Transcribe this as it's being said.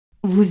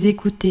Vous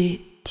écoutez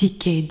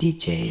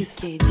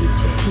TKDJS.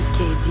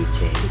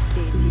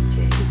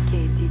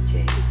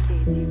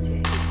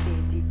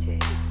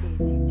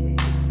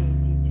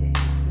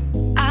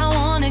 I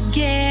wanna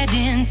get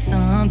in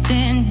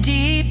something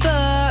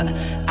deeper.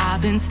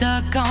 I've been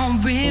stuck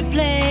on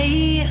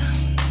replay.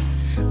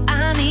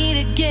 I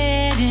need to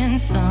get in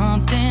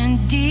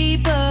something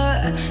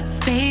deeper.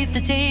 Space to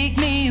take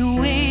me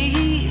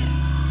away.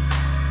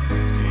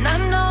 And I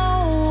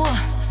know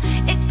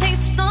it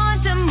takes sun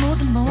to move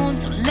the moon,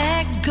 so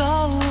let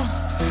go,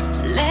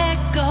 let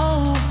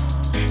go.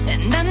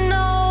 And I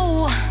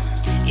know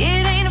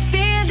it ain't a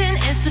feeling,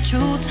 it's the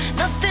truth.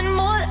 Nothing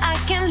more that I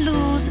can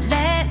lose.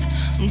 Let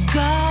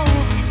go.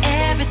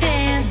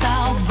 Everything's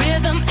all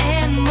rhythm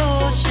and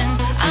motion.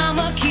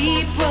 I'ma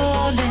keep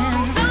rolling.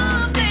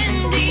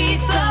 Something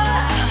deeper.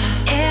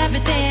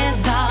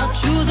 Everything's all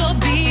choose or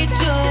be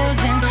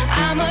chosen.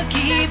 I'ma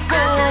keep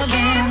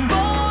rolling.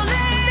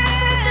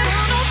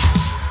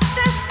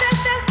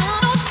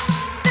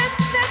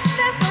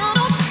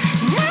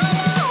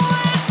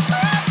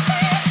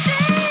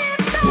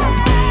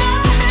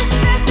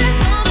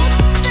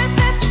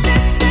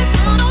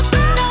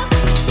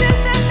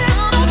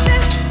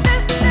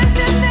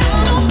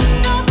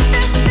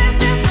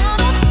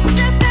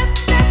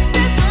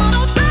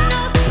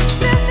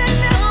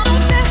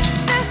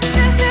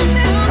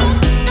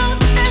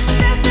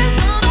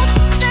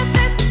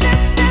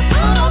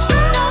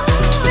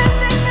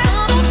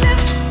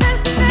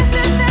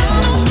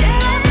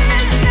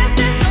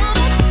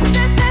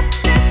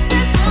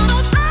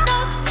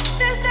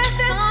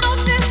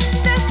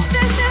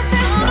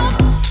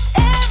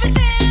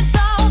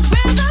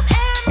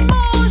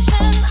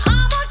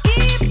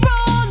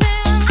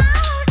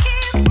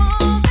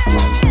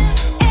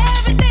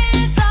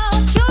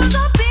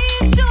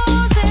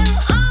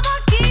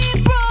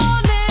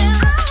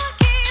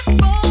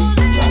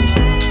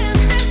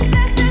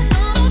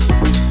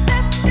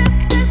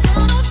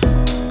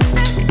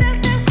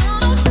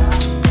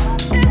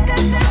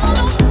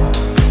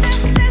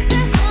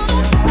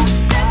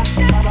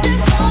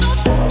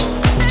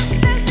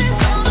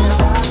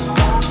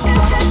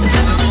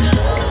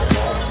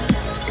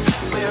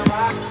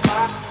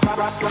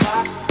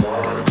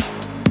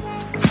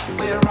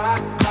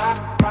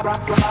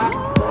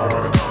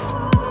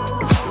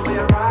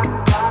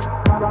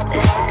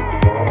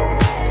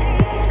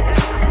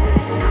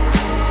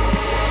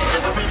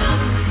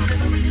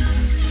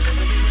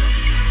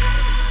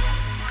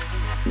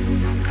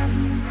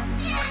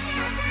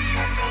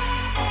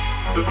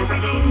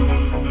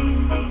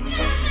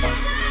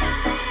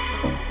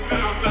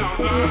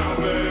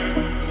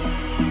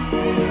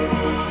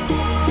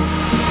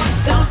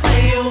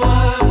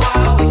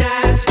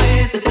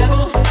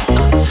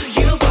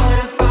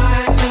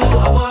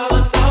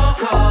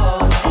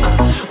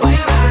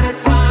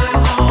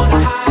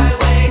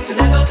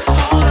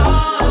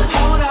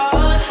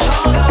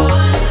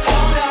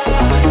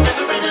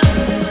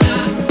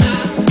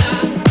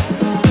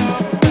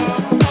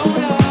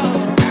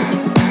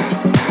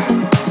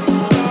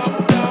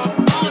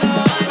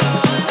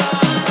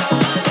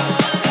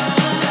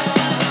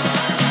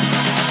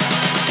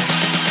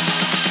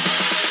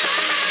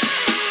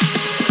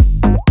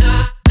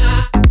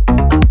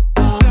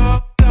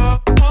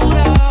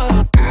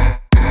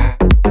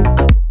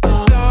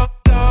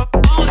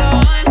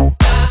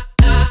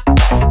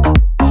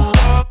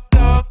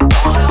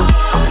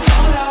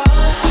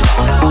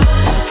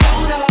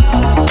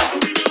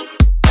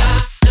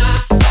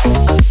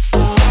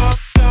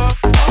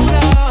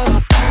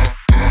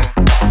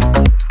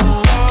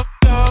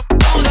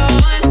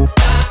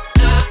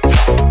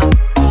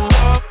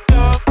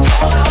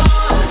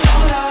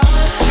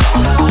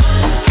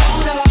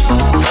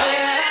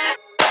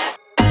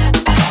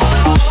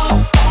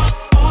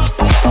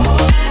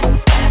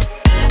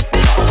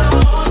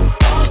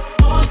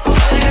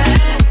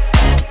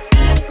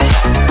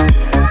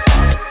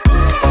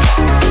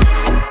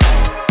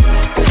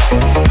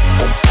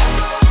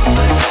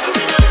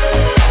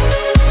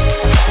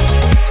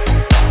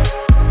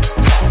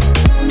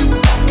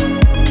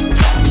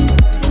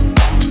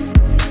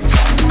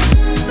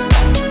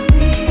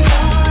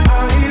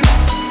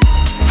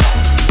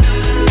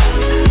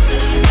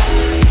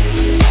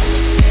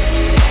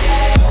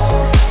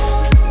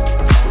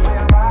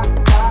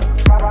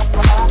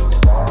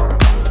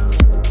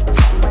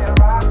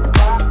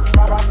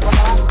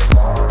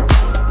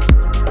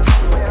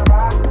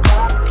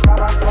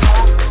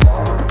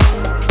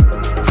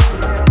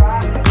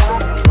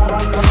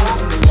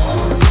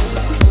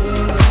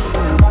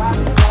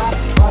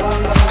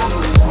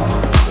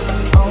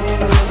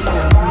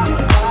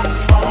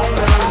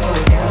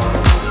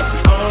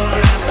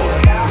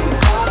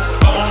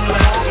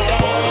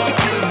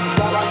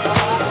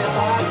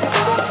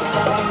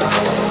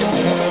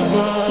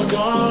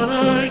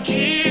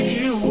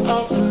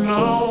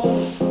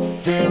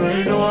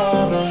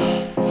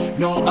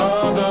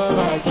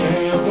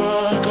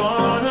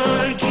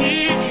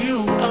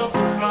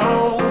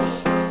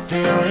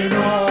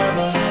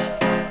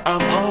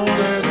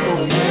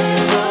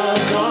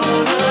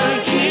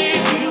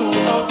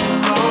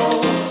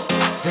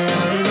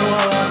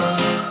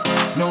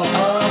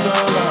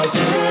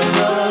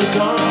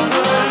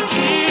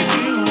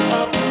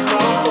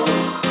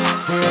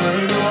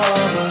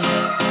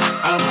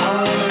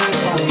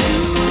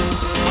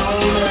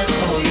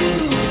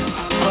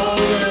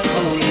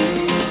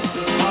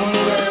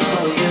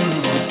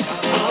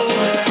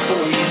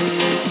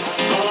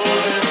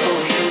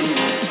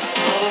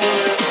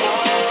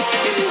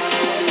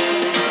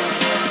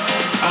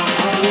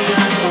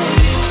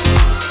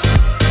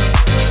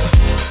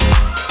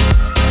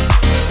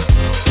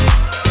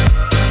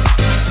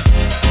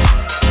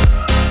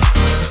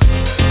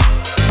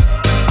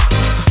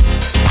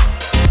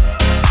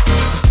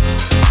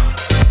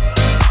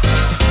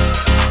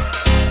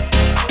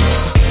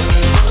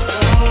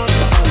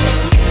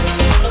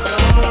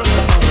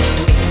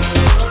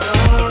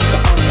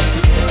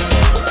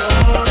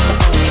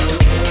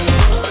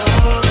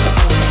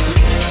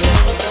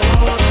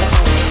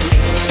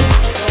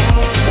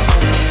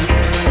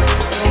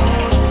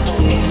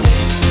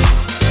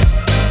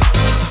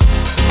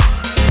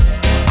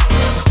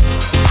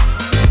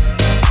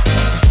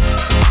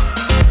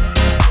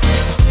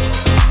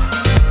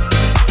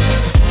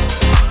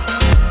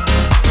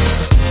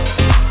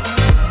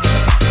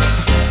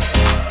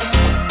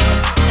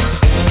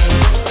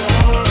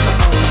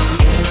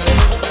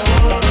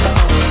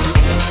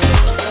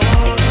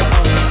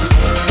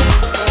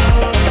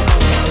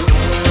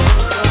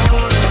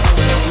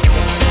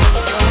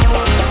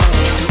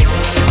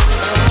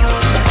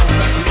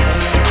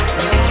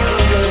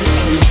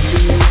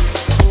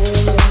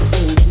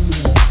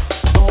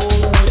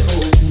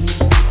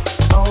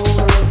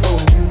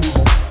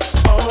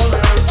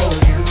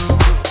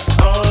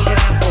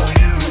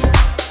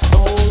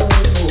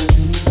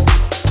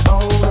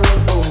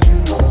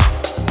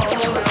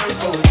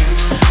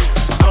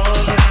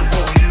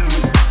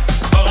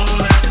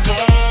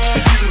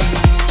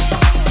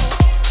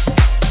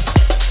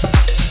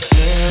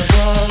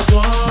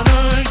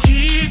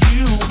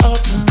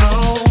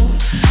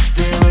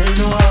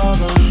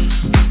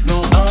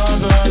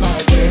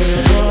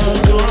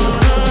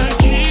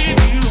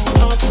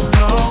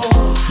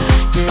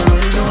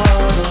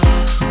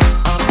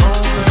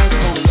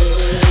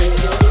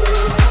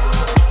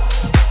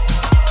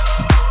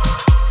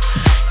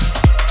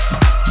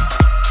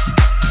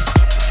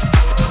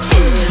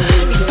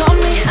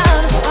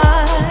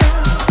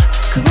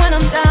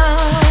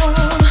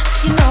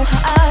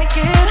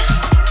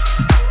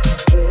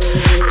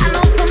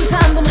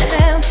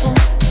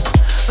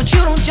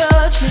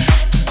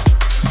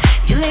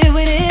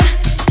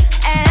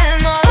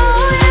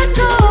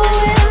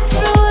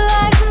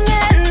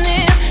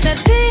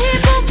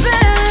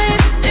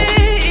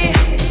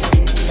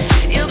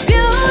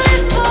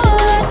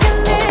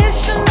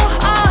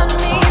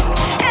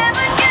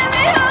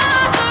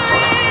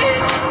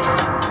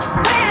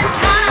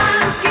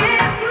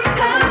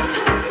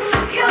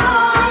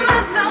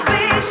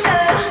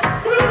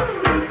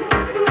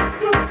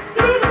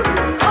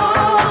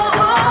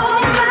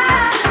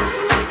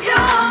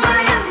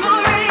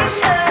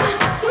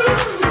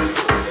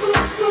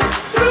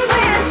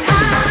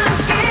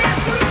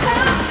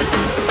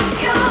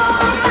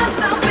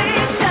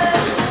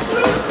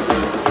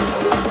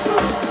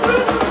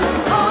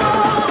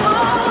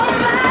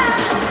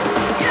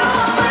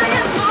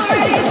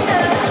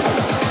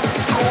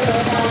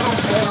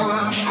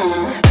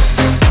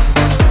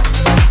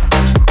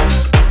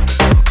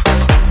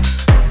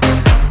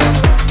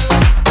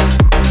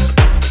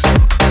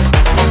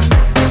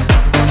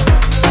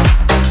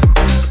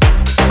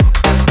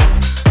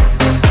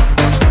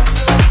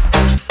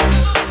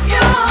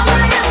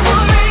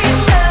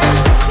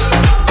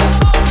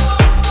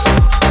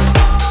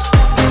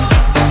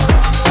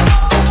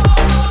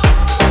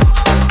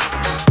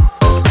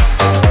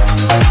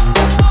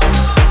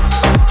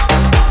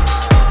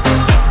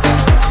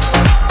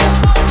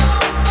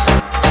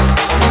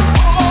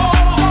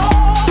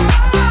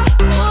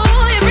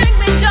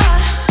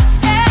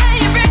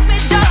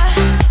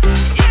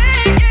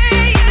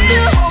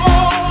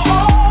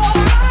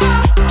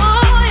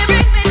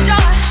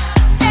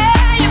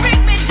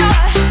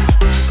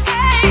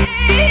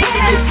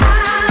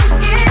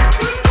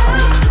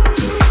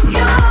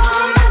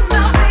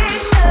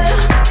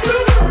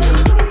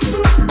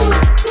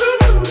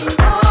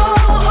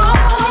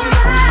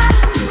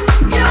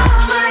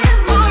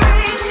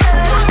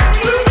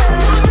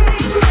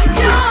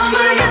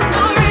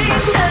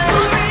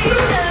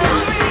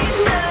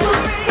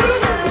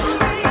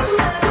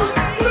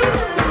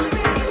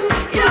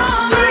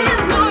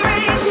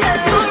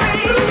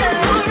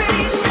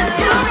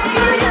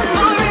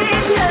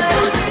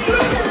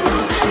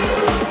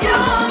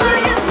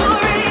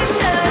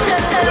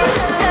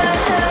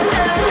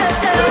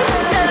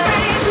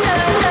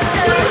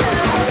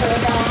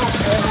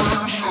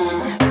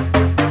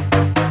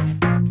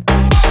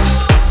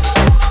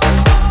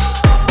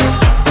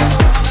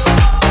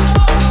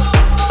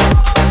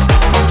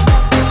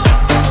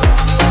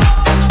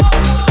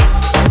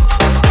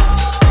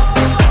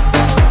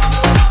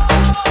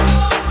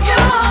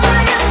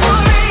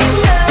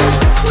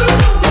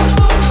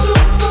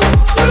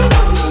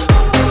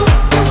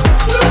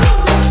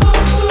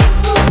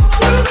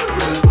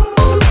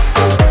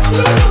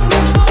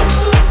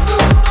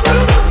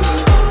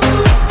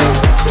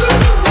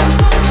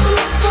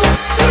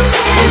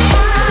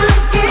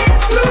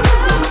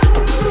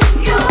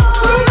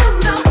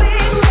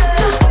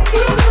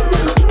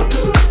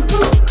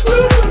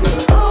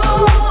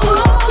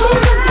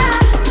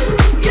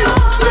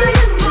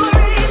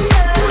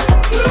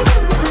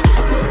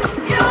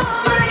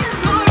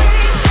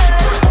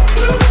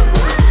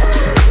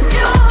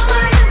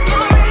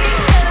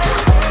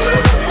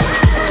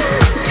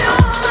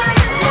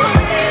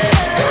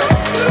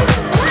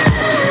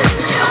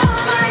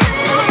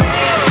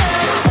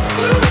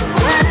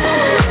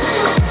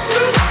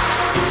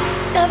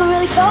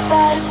 really felt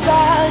bad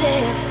about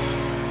it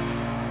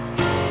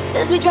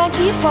as we drank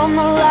deep from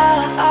the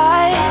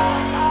light.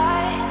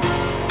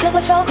 Cause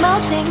I felt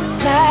melting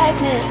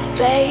magnets,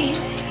 babe,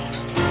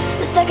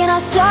 the second I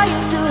saw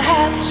you through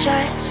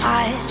half-shut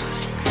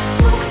eyes.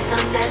 Smoking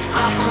sunset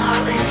off on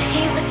Heartland.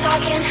 He was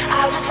talking,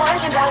 I was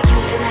wondering about you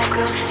and that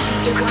girl. She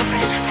your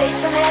girlfriend, face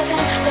from heaven.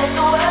 Let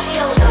the world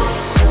she'll know,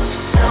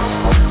 no.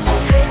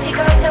 Pretty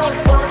girls don't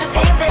know the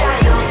things that I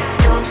know,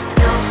 no,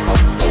 no.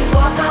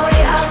 Walk my way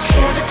out,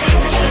 share the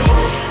things that you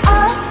won't.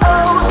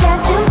 Oh,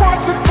 dancing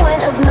past the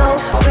point of no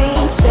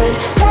return.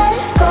 Let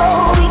go,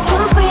 we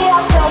can free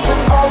ourselves of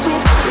all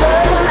we've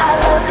learned. I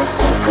love the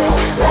secret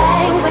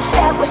language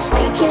that we're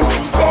speaking.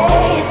 Say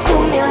it to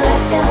me,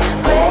 let's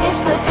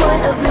embrace the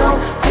point of no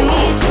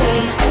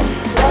return.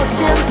 Let's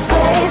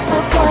embrace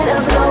the point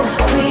of no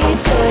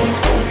return.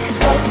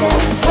 Let's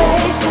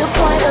embrace the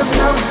point of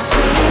no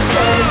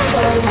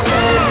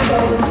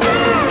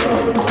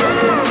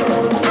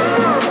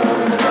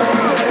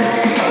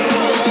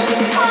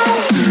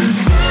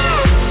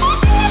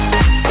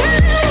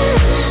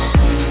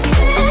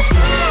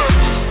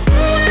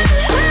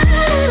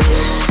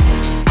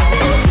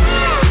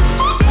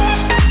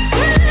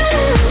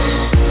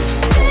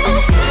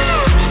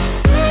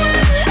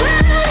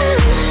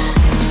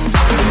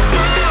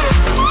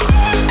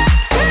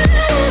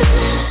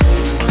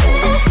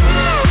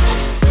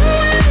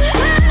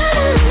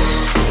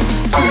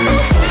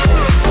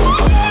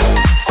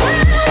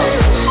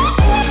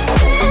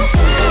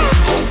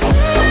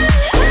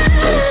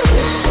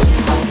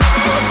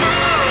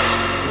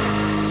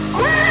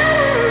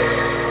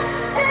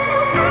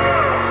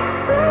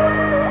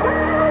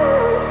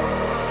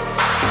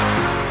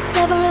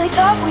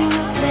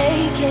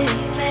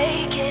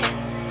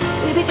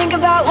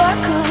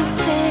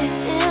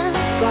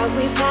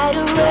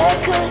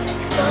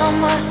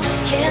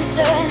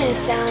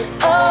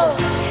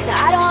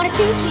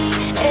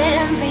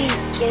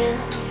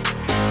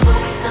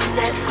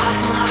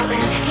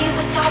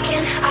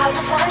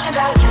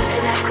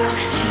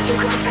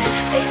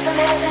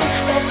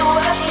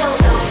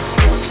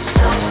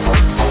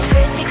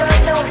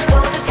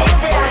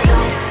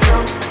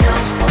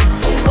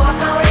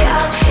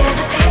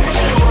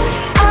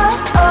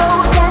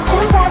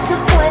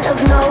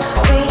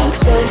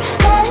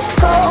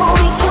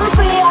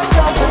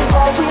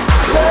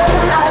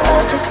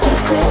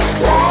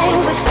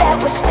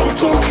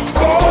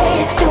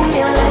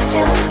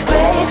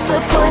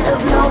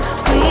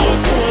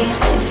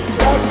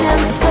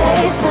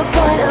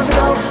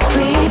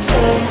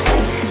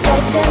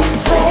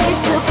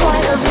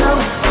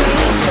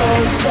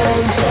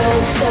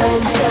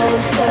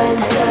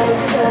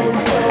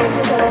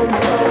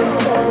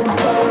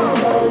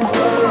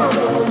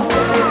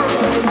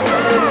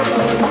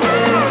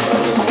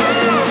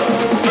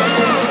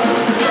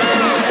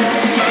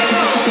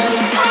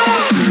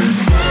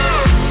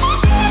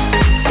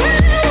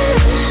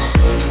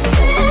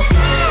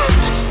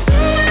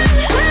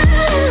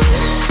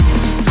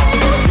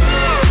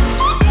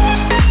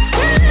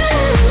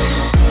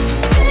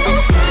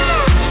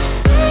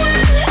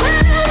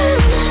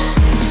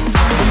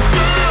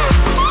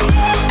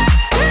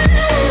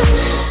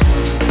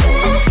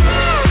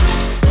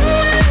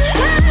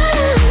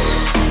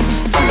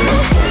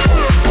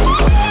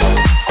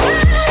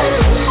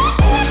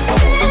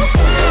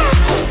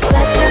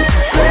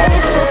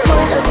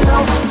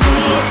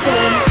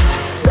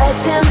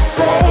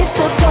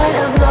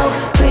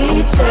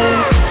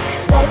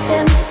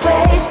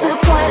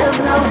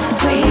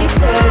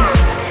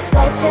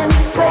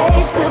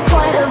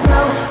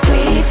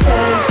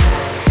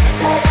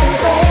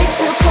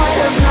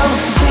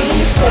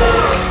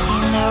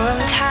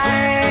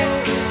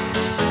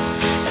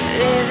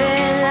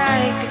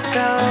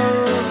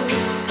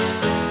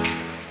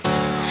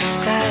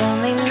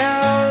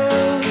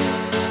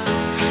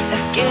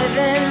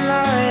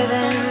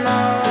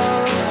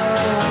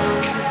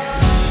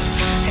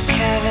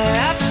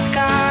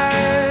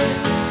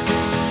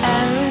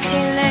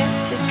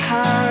emptiness is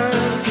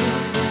cold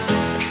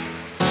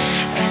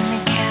when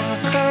the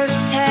chemicals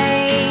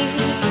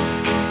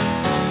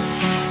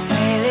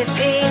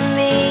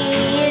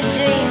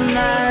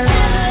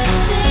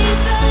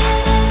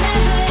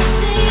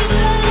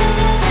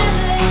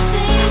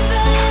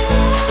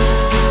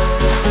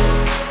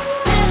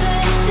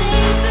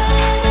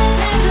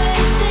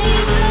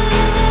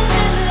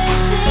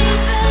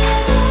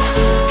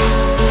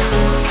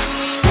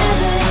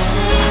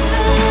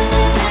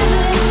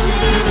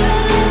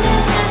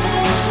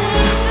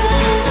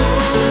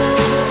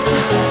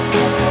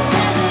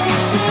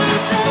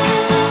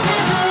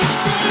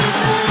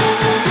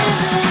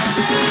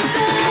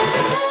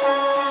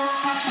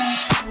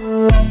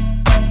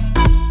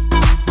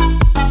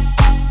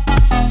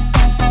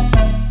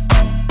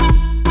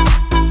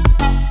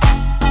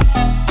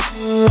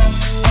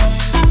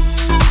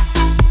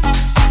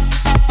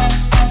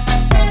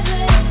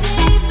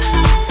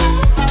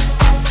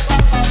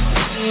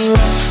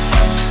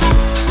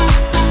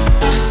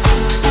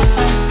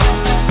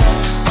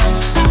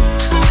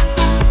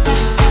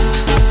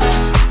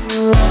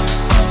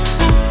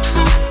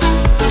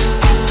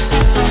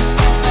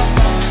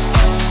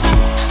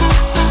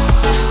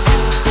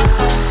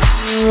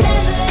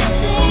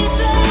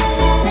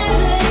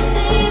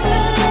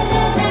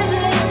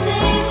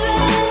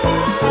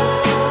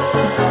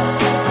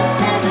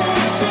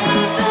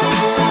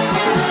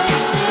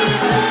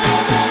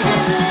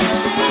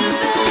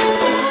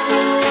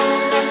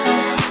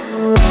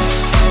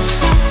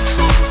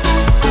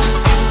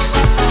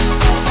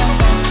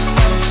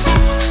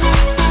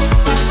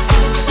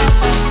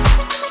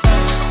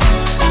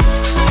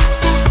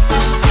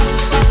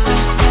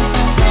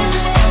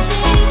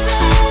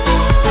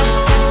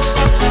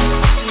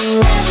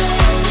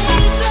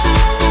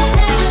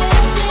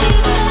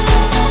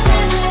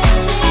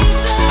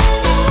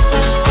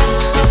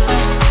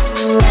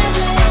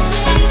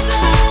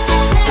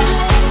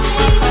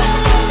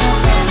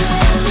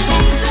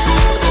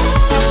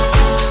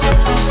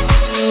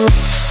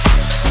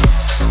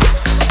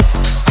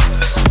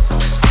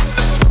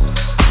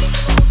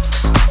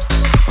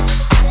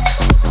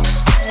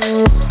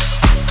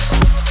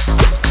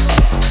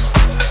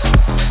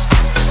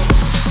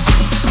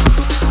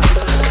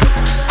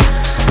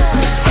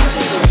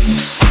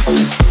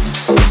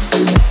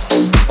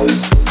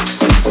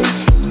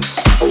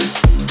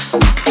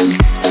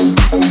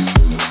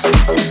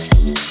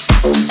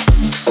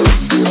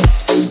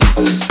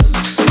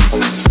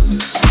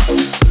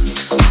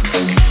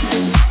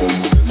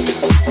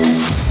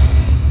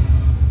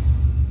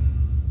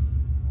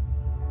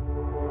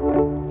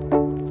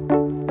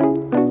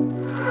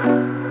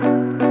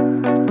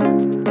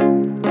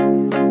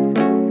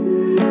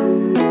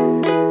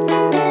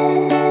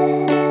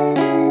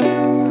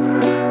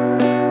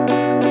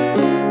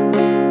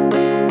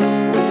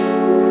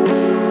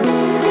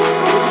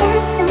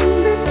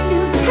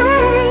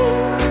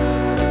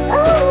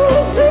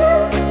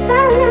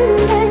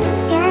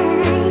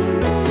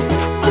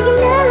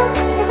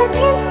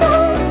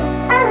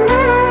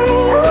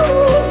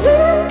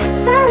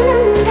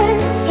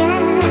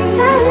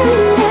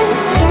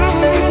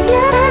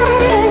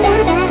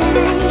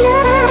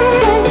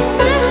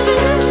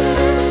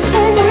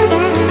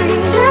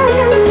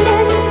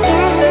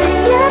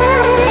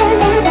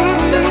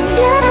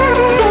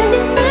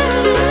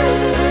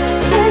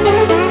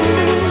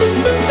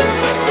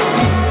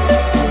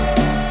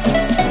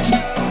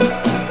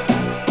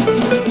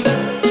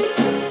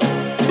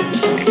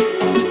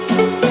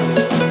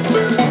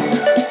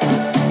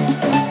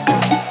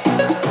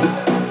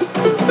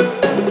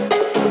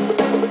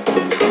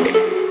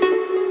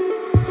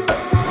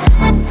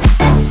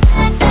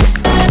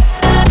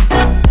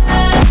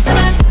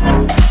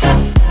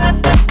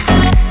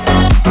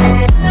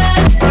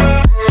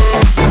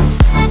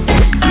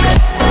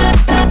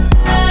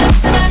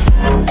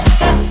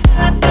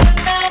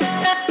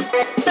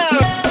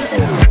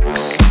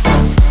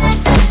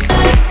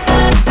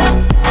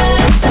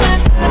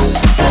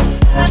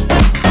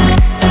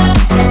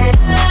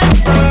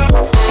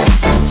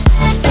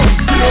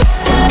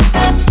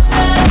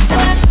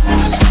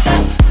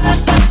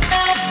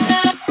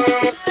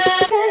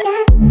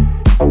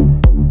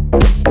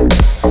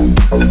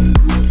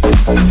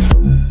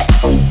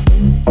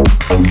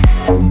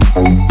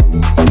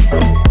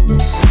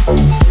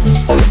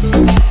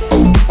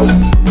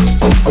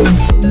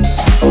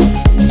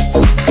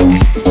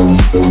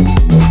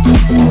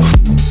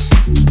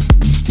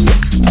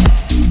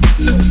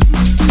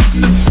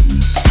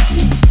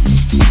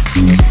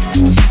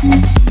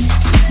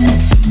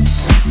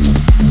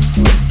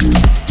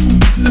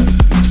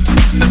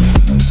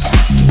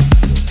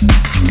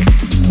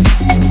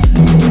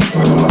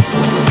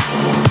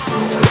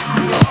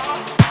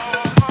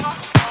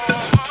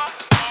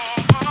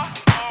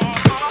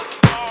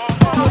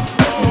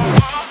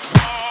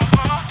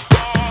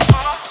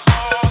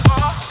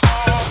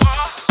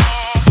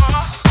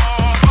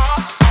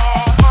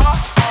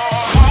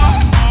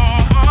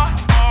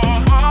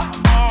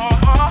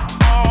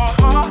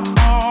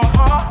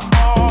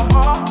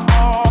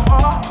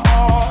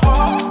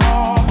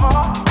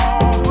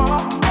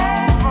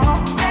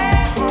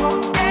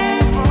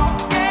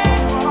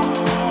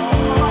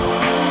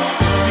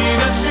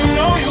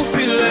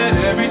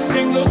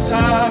single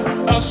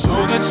time. I'll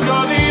show that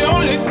you're the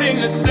only thing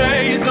that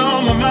stays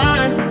on my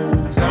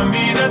mind. Tell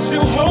me that you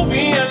hold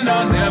me and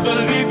I'll never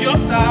leave your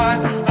side.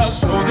 I'll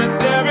show that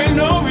there ain't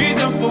no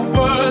reason for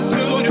words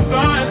to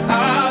define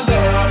our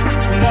love.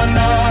 When I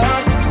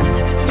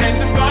know, can't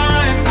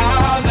define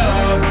our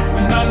love.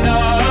 When I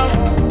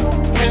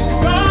know, can't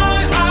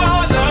define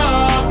our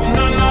love. When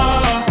I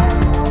know,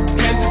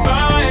 can't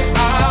define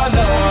our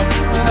love.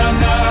 When I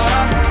know.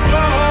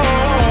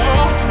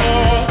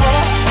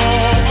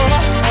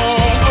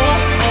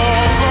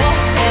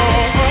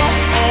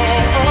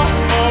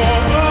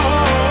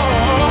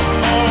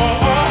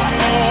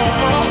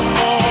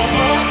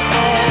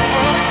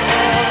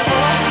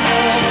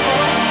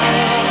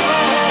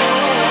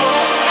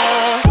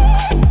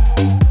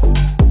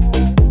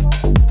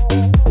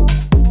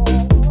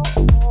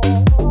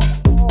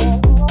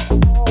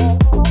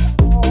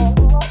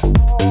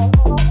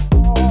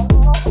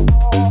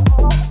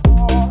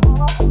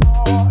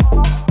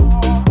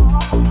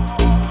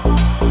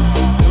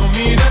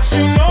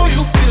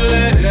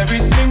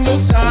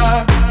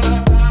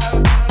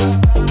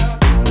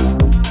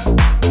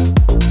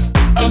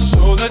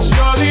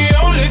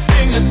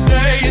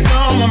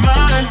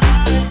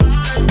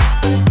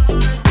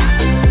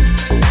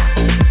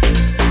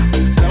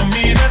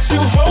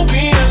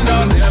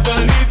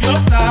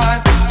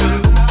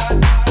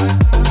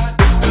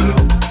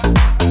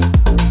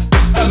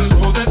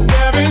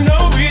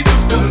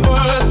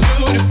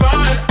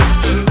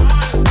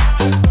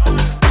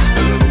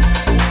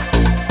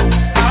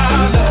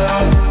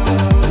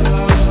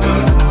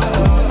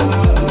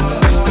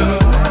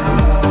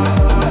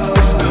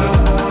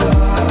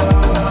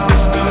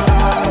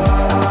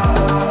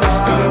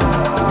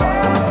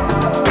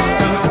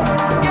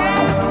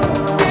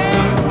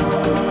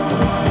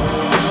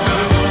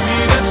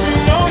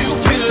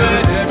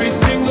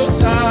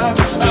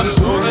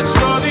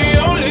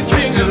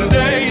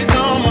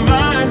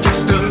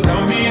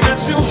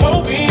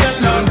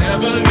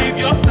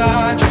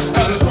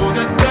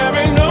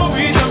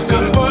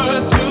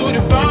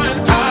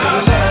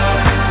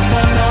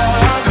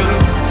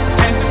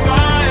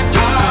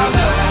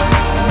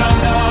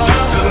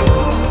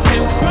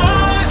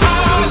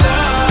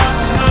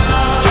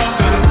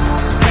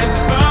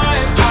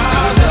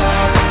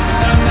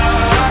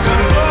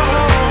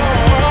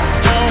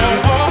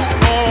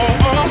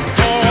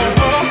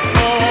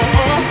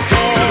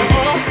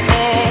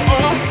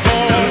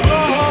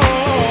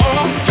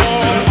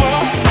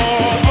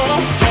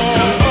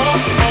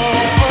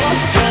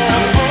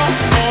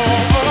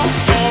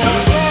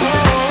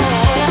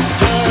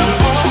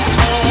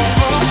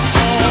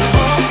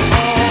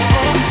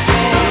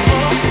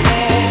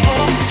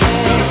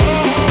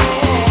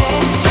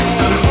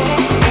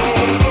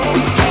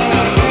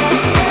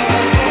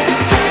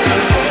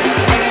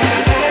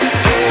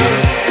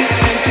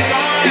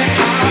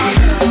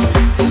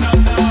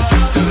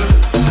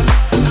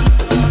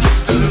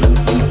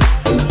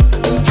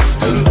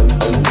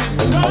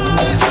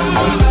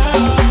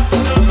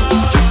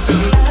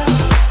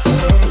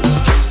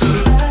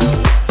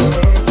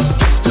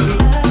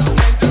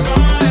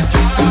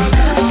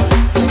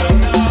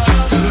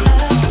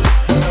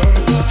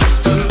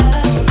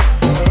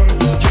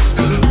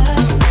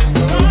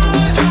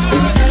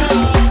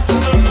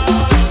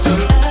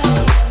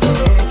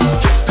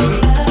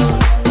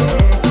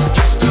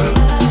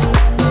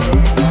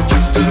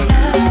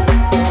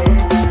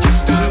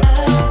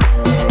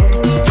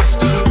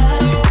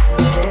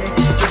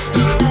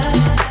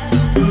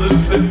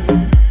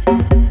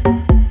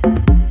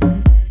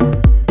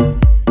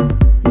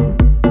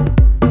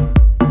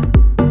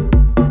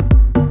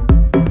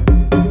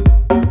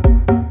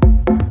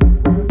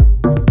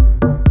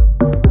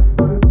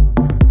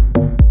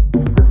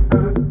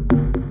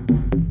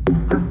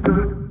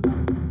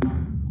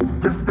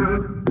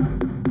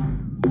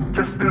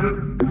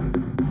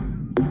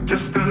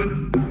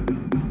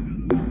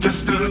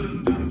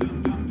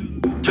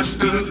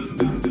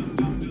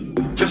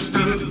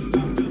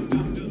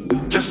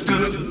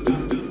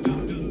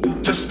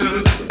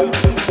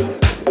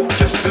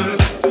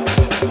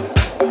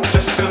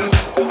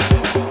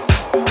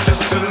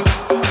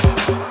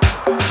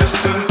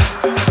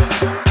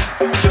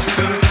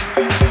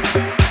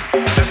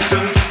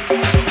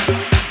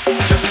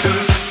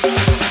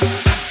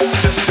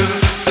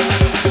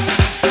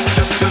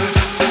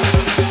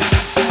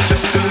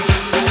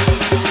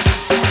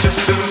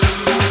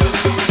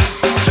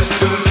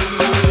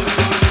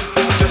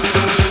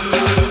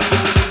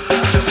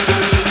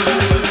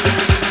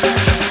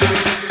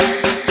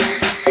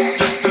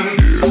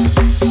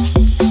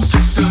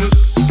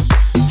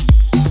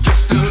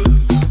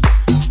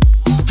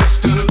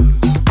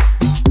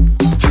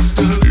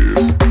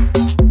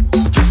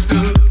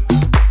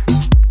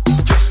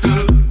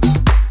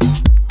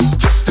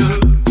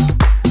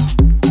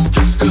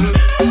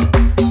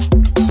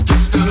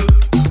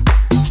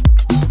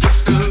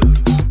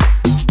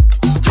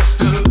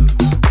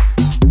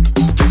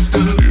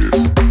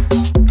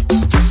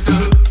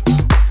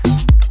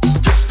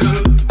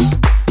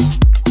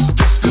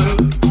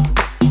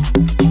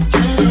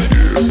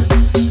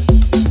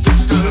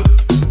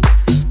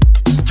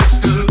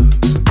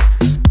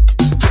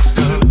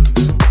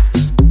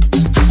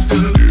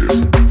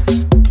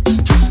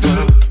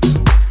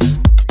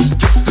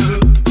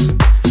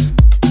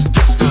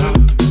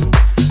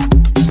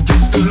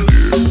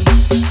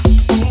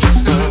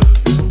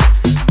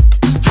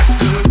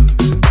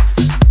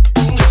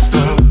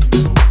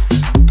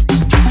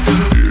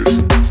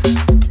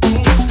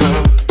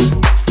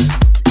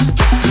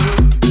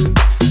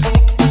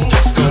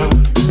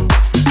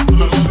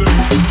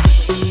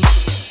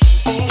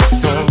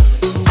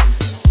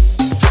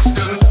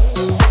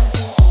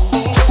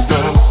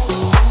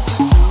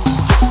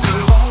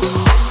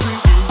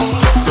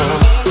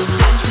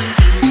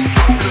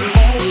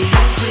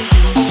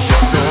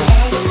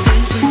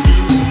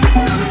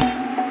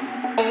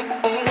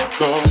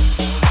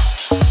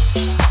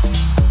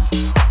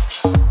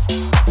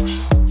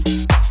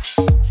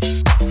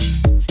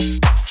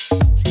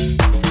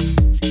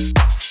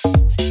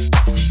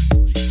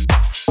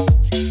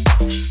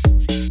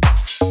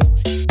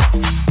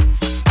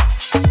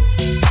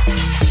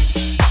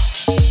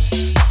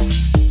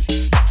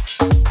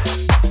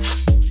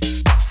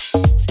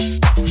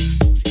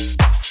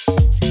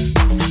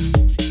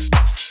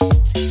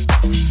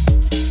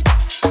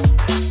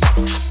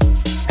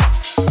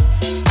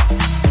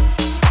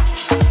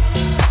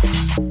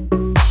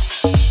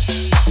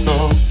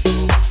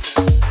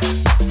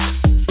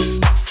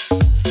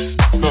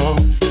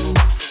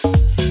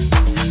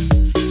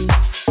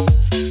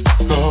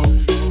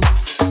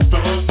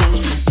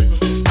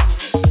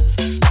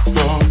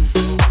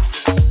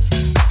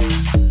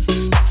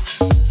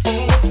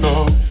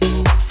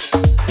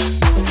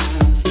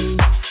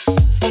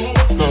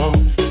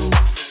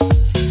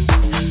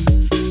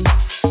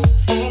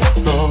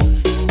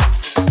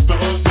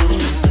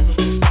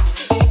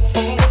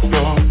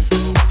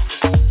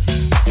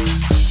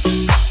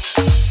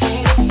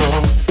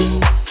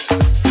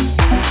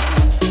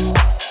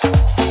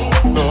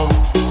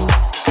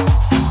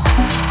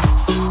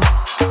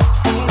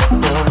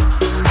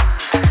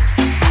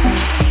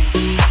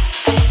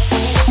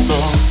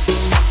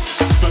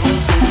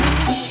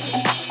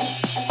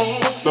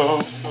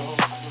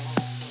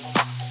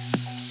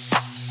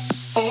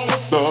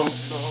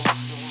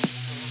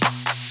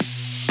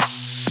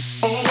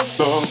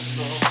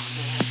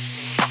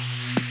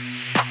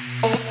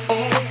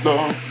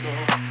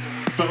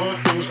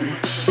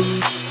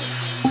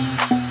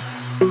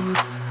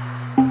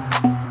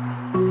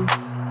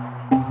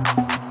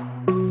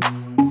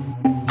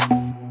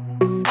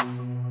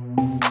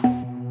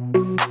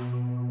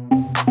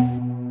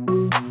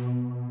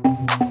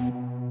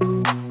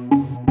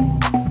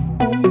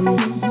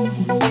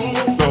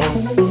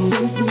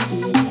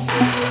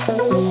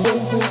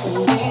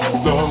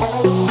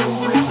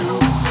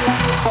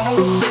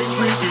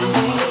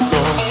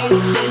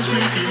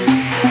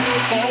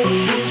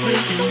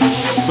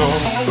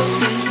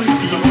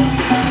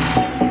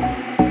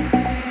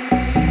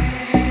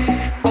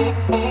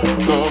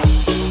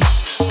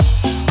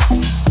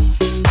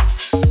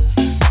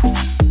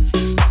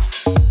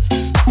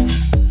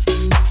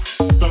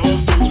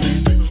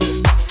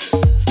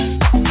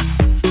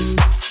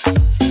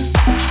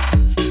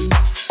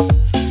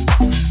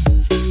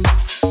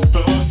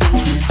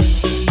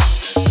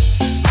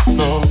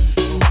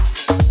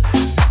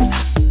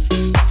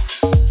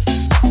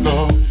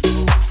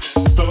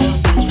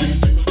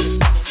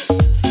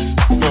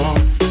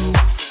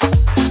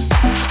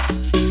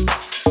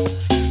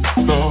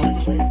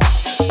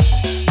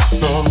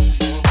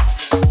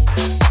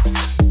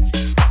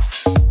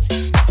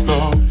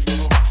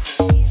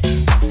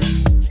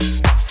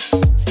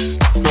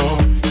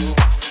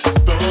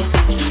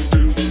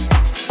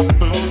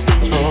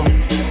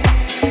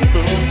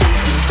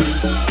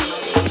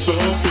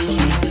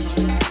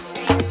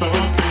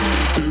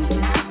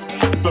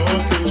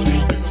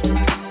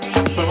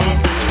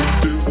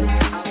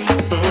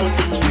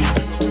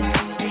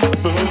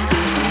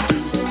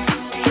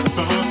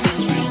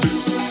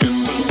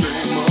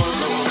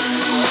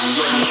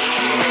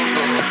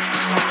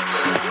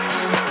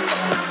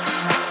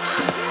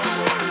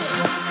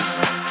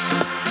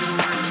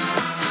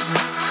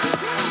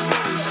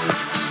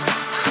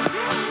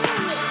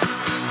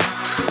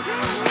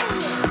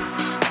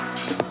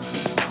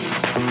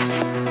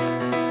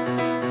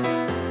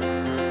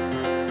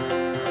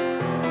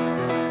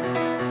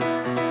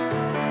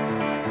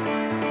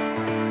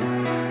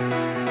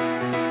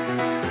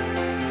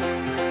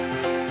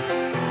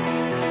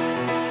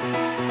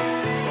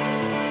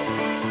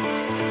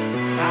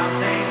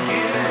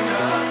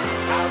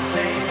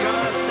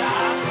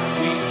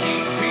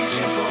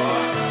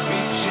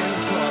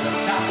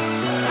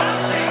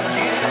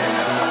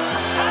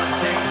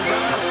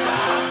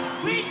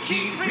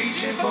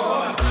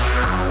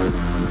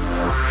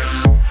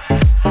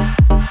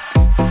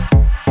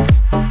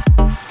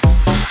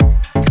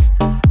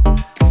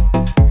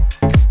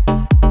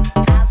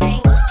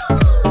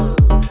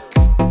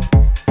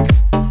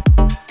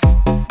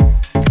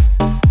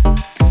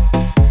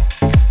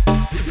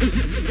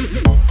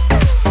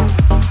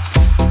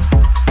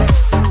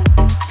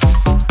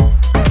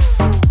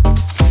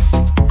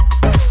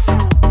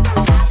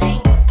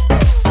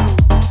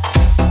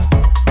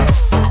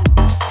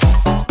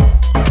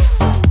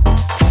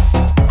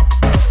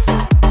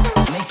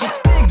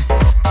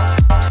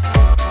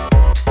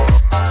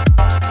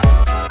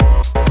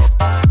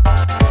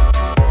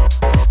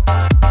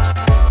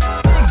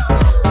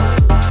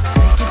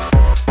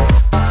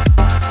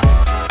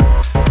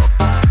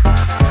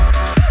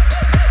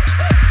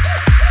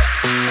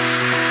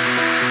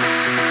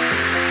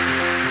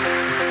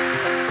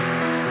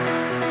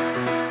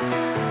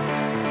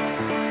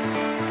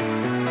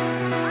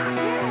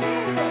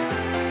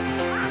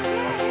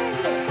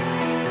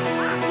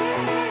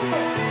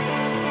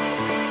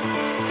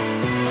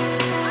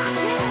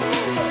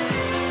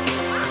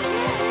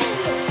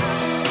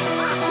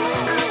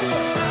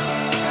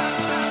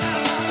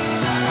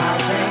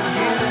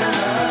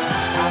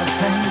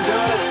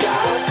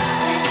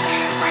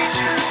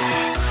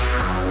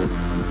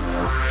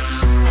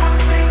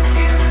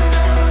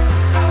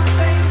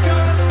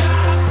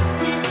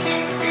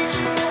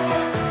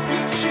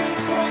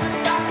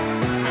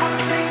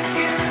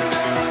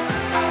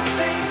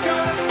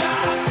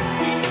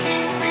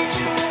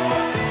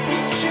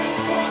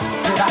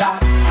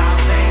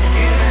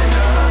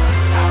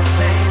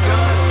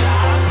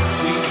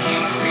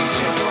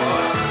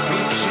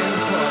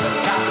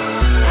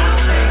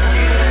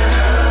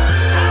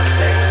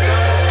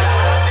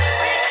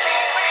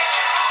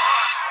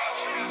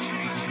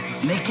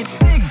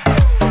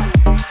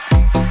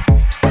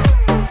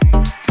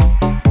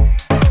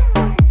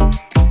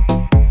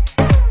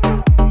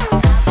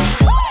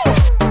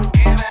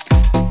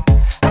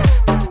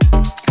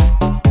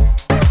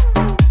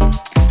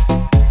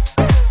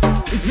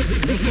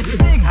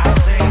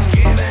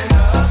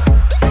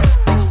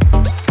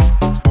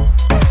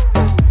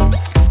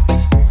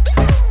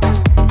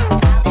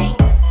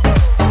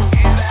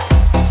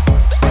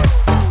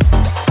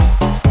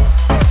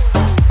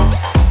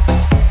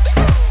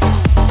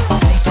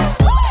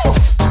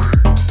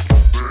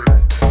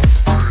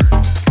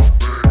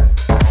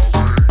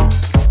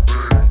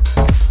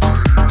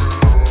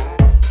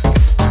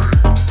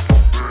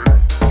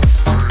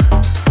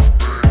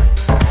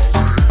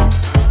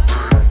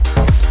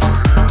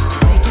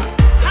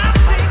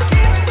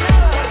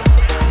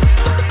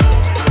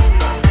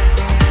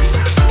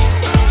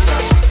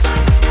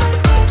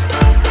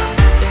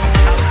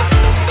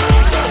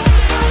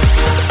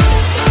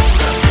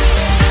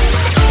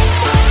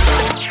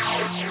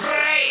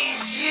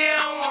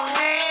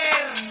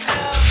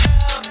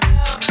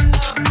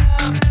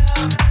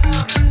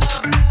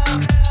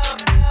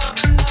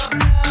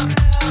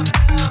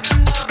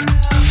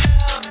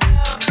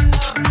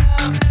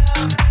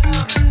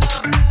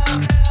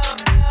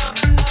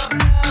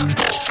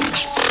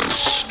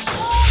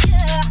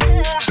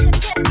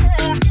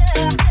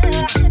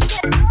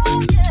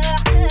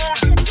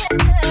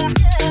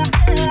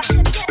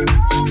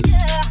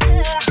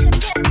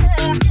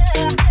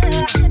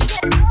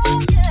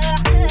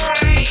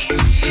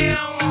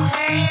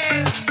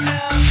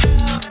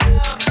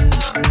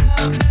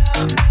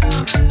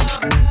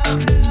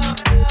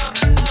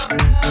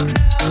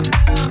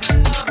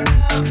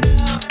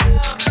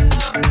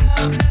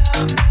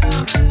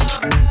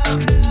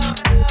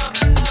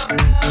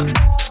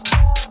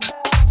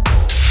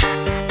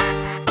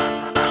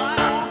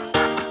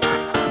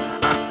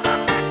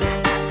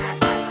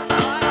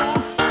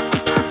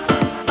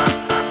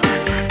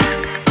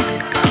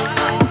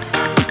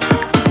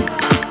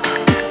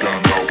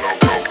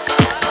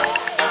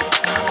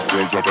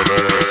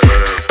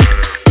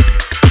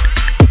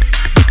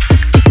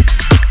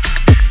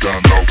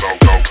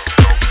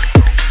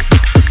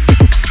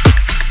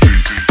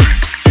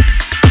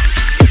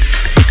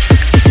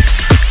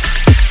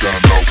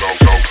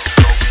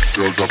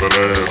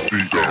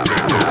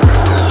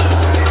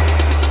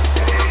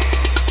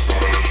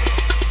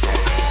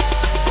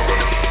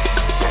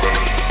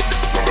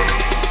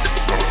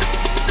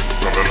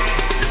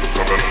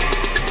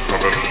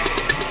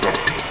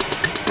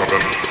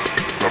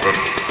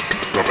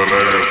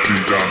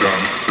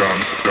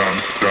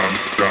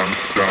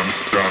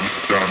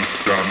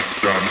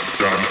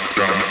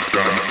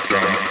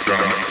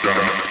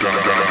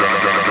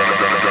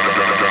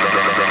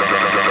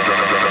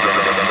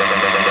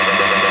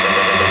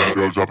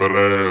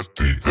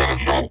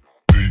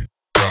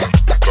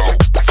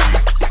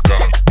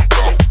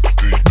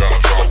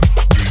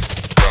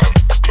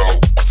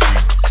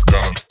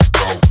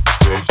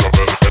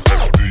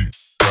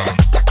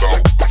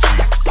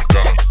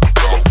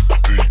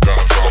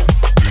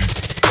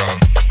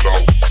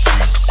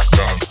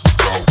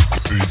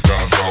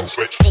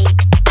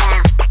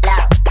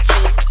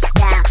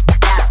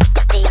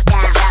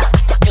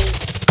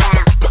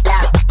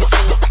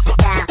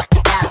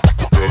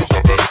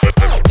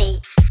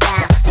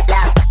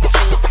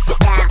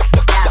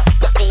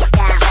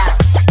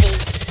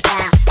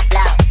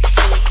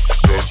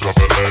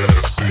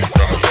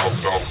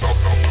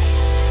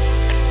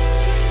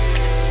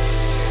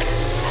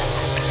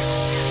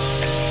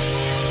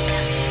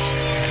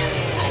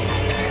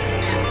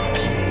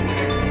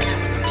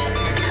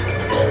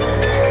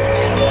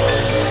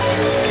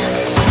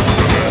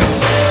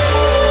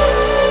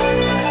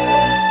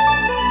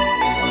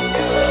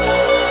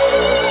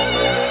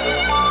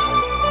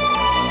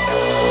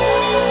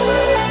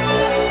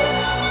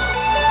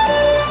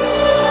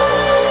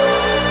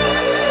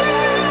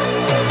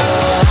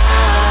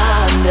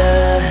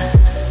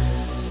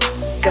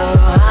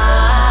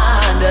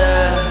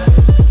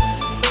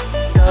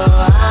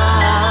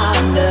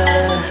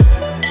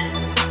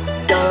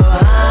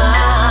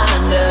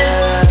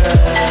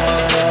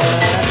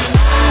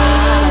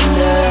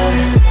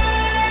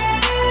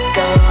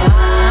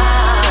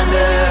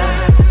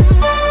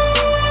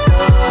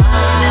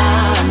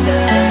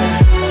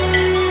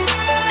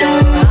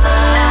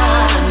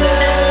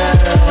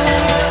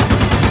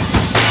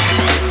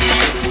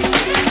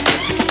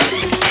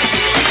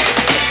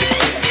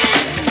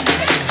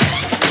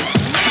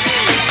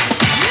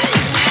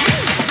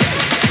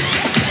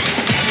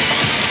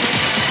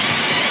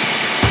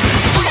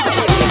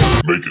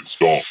 Make it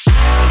stop.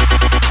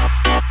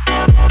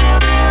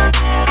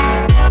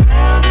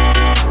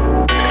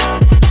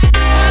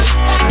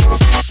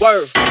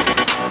 Swerve.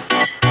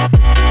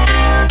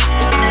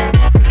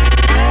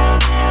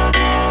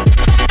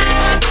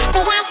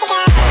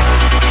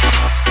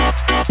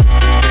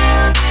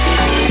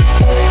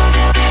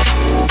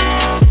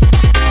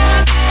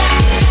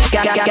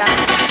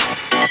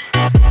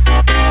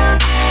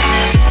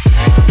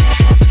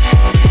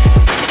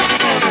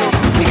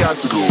 We got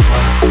to go.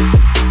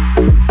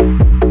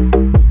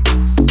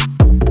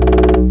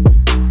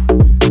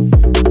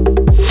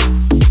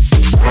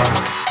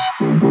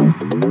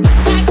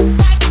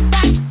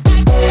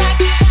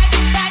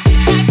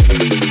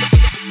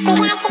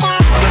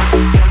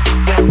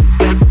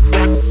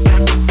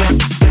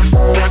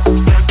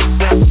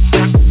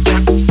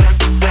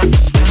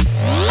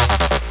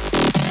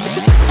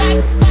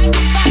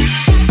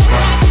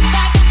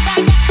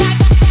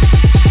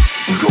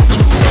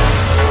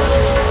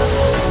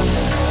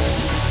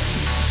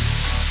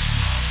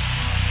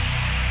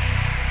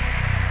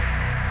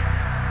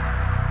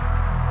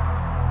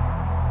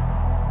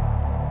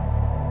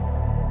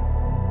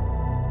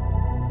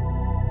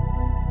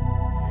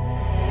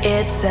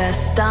 It's a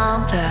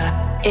stomper,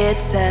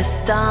 it's a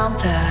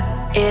stomper,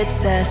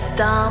 it's a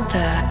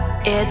stomper,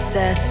 it's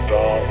a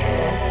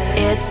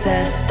it's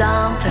a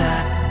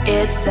stomper,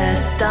 it's a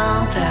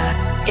stomper,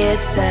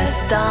 it's a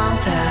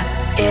stomper,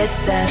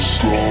 it's a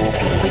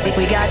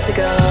we got to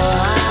go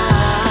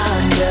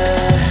under,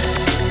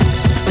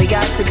 we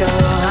got to go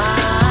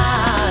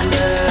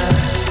under,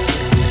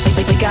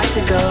 we got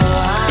to go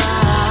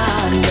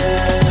under,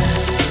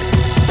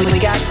 we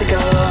got to go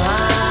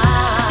under.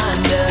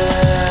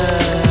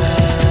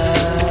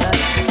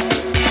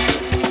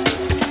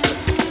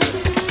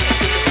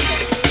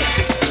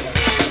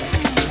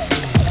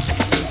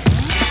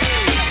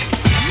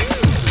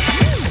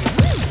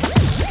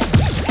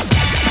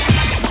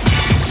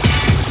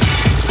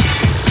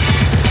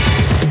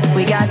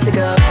 We got to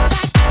go.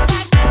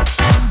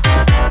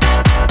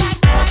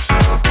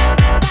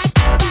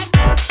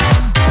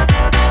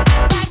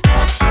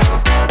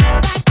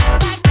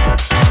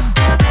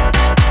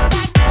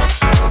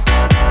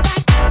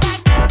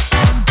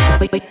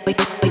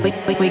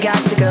 We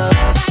got to go.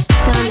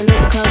 Time to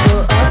make the club go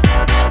up.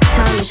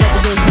 Time to shut the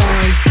bitch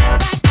down.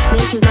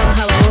 This is not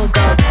how I woke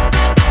up,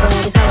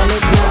 but it's how I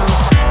look now.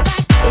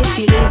 If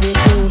you leave with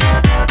me,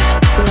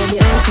 we'll be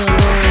on till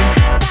morning.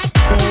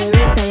 Then we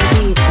rinse and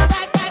repeat,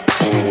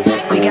 and it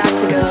just We got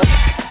to go.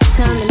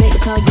 time to make the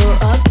club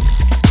go up.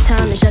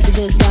 Time to shut the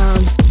bitch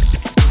down.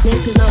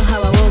 This is not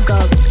how I woke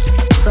up,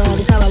 but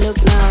it's how I look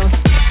now.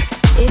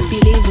 If you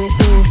leave with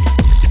me,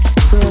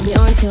 we'll be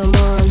on till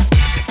morn.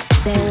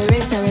 Then we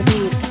rinse and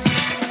repeat,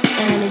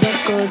 and it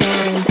just goes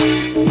on.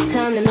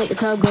 Time to make the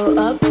club go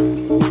up.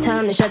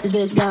 Time to shut this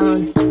bitch down.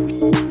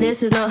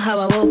 This is not how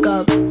I woke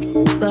up,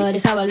 but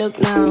it's how I look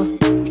now.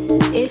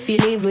 If you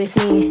leave with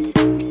me,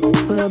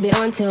 we'll be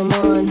on till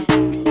morn.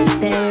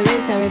 Then we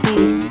rinse and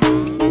repeat,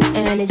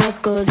 and it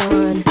just goes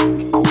on.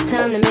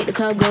 Time to make the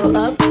club go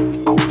up.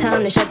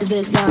 Time to shut this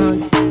bitch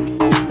down.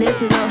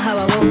 This is not how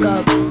I woke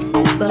up,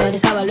 but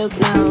it's how I look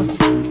now.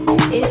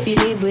 If you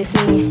leave with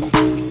me,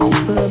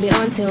 we'll be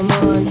on till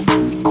morn.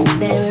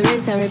 Then we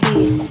rinse and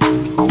repeat,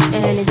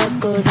 and it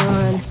just goes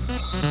on.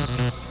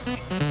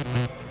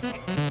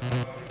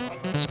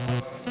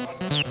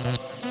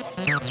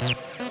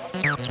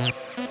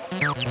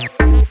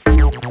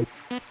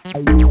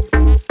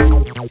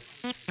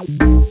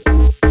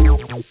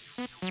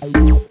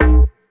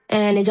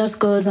 And it just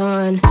goes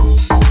on.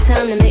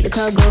 Time to make the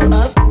club go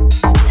up.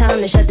 Time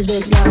to shut this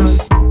bitch down.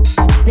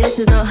 This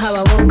is not how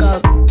I woke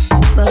up,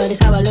 but it's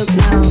how I look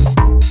now.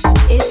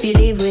 If you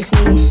leave with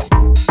me,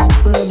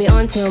 we'll be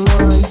on till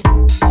morn.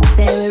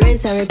 Then we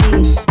rinse and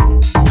repeat,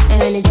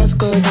 and it just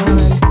goes on.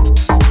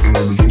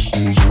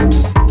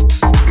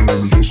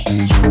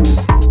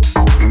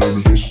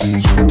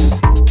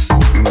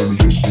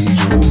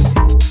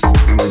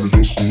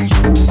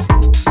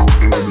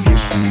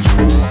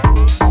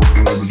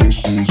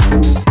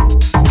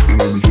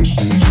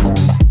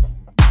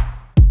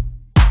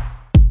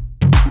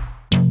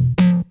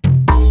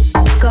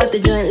 Got the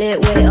joint lit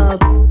way up.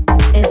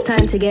 It's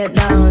time to get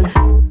down.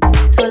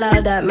 So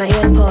loud that my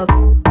ears pop.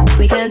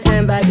 We can't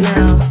turn back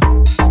now.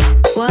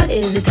 What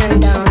is the turn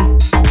down?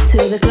 To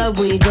the club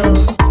we go.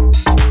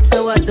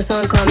 So what, the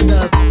song comes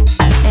up,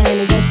 and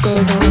it just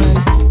goes on.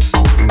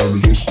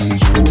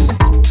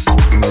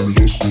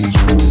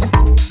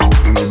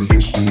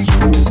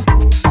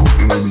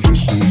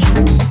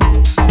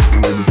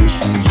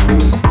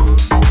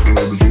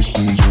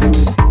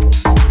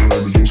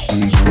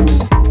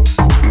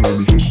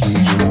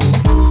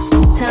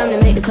 Time to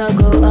make the club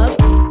go up.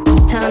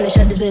 Time to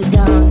shut this bitch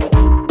down.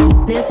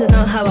 This is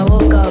not how I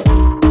woke up,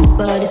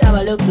 but it's how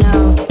I look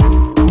now.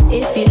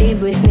 If you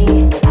leave with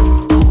me,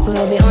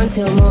 we'll be on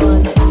till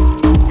morn.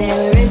 Then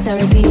we rinse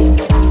and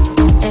repeat,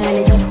 and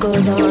it just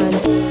goes on.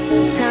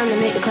 Time to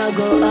make the club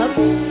go up.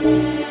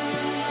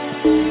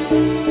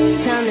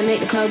 Time to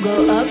make the club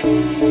go up.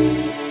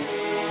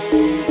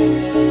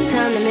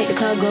 Time to make the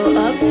crowd go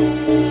up.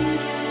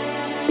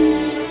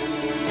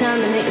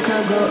 Time to make the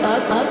crowd go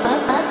up, up, up,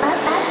 up, up,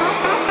 up,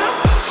 up, up.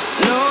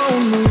 No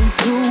need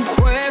to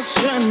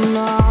question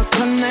our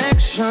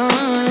connection.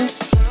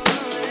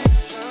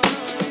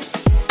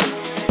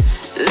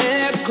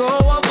 Let go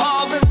of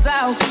all the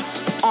doubts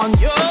on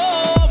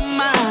your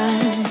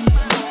mind.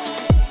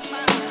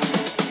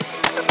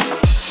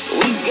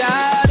 We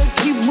gotta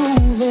keep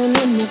moving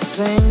in the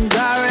same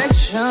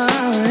direction.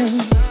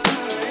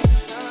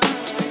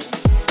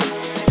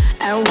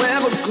 And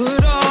whether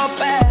good or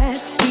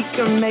bad, we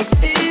can make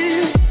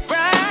this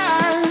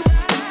right.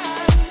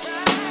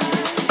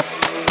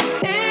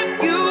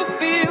 If you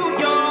feel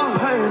you're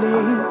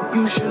hurting,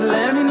 you should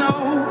let me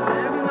know.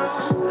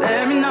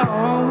 Let me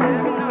know.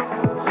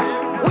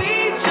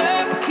 We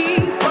just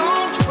keep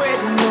on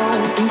treading on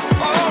these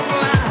fault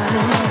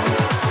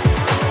lines.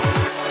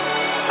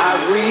 I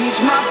reach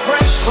my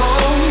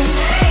threshold,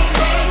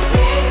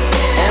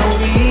 and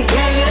we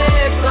can't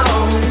let go.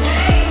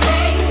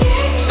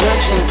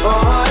 Searching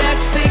for that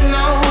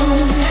signal,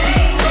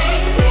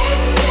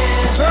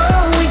 so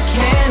we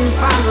can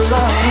find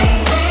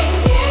love.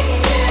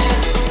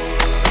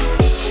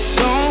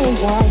 Don't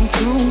want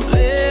to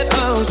let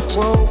us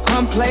grow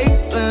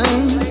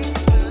complacent.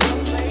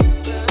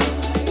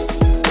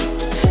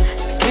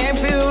 Can't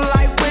feel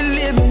like we're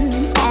living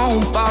on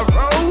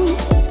borrowed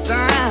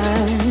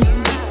time.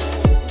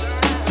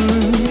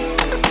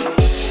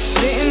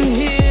 Sitting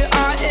here,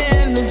 our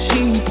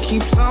energy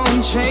keeps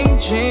on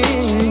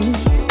changing.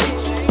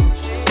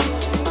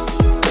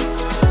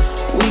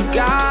 We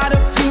gotta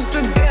fuse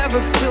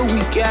together till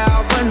we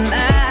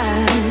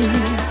galvanize.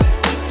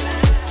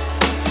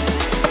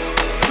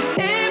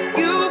 If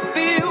you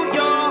feel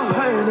you're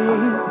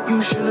hurting, you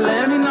should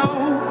let me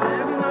know.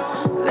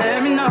 Let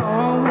me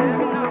know.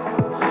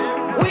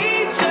 We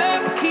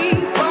just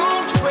keep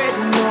on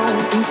treading on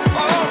these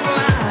fault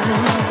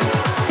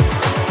lines.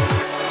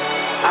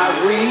 I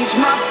reach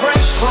my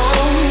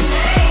threshold,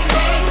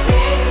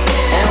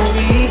 and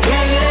we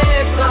can't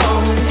let go.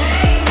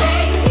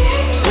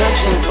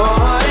 Searching for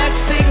that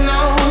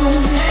signal,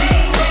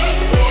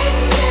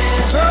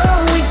 so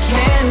we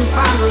can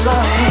find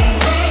love.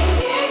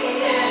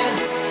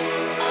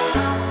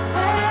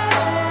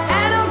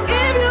 And I'll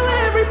give you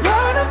every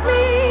part of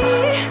me.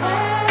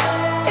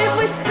 If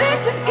we stick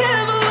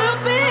together, we'll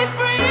be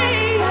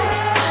free.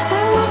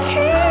 And we'll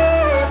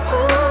keep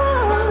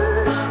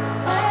on.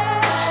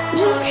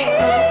 Just keep.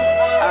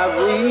 I've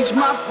reached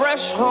my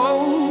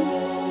threshold,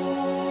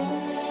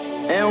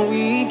 and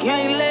we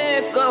can't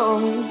let go.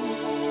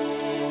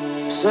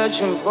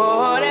 Searching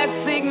for that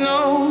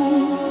signal,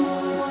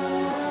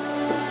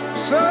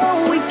 so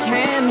we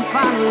can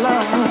find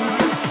love.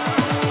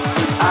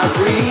 I've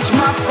reached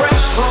my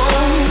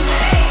threshold,